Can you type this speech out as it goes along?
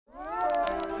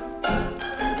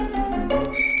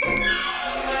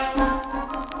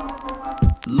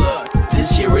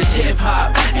is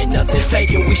hip-hop, ain't nothing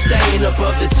faking, we staying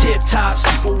above the tip-tops.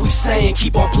 What we saying,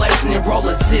 keep on blazing and roll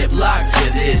a ziplock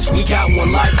to this. We got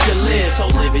one life to live, so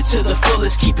live it to the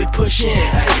fullest, keep it pushing.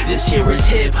 Hey, this here is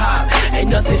hip-hop, ain't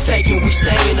nothing faking, we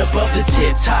staying above the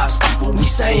tip-tops. What we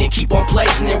saying, keep on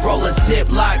blazing and roll a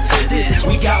ziplock to this.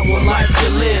 We got one life to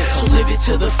live, so live it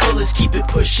to the fullest, keep it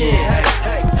pushing.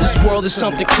 Hey, this world is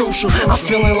something crucial, I'm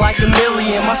feeling like a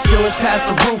million, my ceiling's past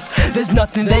the roof. There's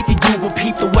nothing they can do but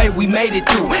peep the way we made it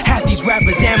through. Half these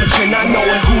rappers amateur, not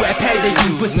knowing who had paid their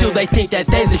dues, but still they think that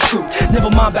they the truth. Never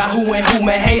mind about who and who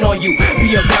may hate on you,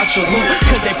 be about your loot,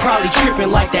 cause they probably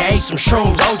tripping like they ate some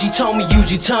shrooms. OG told me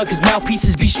use your tongue, cause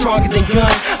mouthpieces be stronger than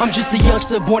guns. I'm just a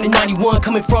youngster born in 91,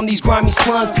 coming from these grimy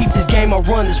slums. Peep this game I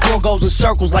run, this world goes in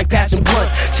circles like passing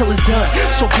blunts till it's done,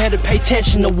 so better pay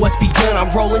attention to what's begun. I'm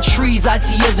rolling trees,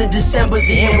 icier than December's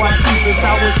in NYC. Since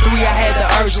I was 3, I had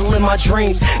the urge to live my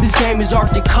dreams. This game is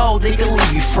Arctic cold, they can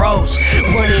leave you froze.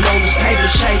 Running on this paper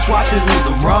chase, watch me leave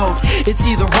the road. It's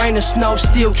either rain or snow,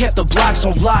 still kept the blocks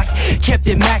on block. Kept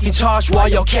it Macintosh while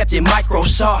y'all kept it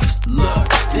Microsoft.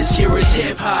 Look, this here is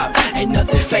hip-hop, ain't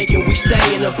nothing faking, we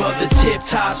staying above the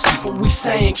tip-tops. What we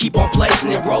saying, keep on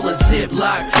blazing and roll a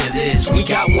ziplock to this. We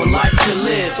got one life to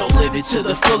live, so live it to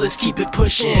the fullest, keep it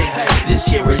pushing. Hey, this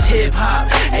here is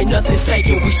hip-hop, ain't nothing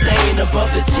faking, we staying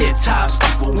above the tip-tops.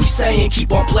 What we saying,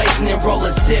 keep on blazing and roll a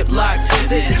ziplock to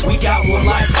this. We got one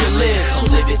life to live, so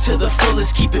live it to the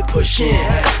fullest, keep it pushing.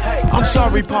 Hey, I'm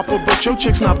sorry, Papa, but your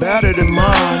chick's not better than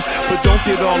mine. But don't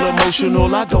get all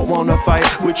emotional, I don't wanna fight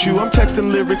with you. I'm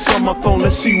texting lyrics on my phone,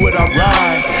 let's see what I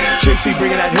write. JC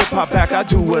bringing that hip-hop back, I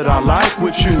do what I like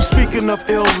with you. Speaking of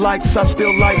ill likes, I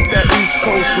still like that East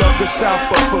Coast. Love the South,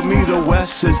 but for me the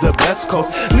West is the best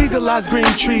coast. Legalize green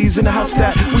trees in the house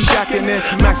that we shacking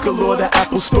in. Max Galore, the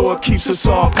Apple store keeps us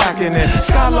all packing in.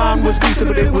 Skyline was decent,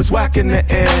 but it was whack in the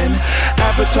end.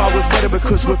 Avatar was better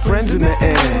because we're friends in the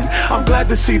end. I'm glad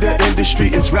to see the industry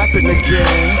is rapping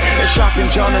again. And Shock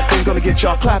and Jonathan gonna get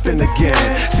y'all clapping again.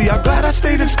 See, I'm glad I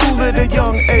stayed in school at a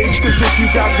young age, cause if you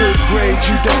got good grades,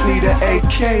 you don't need an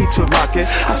AK to rock it.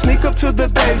 I sneak up to the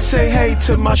bay, say hey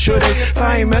to my shorty. If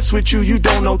I ain't mess with you, you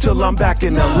don't know till I'm back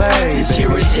in LA. This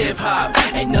here is hip-hop,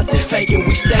 ain't nothing faking,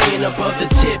 we staying above the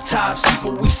tip-tops.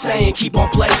 What we saying, keep on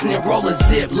blazing and roll a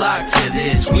ziplock to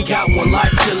this. We got one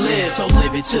life to live, so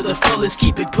live it to the fullest,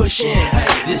 keep it pushing. Hey,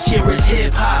 this here is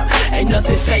hip-hop, ain't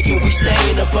nothing faking, we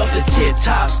staying above the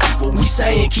tip-tops. What we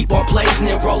saying, keep on blazing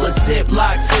and roll a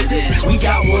ziplock to this. We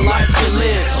got one life to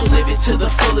live, so live it to the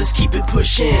fullest, keep it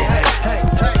pushing. Hey, hey,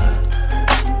 hey.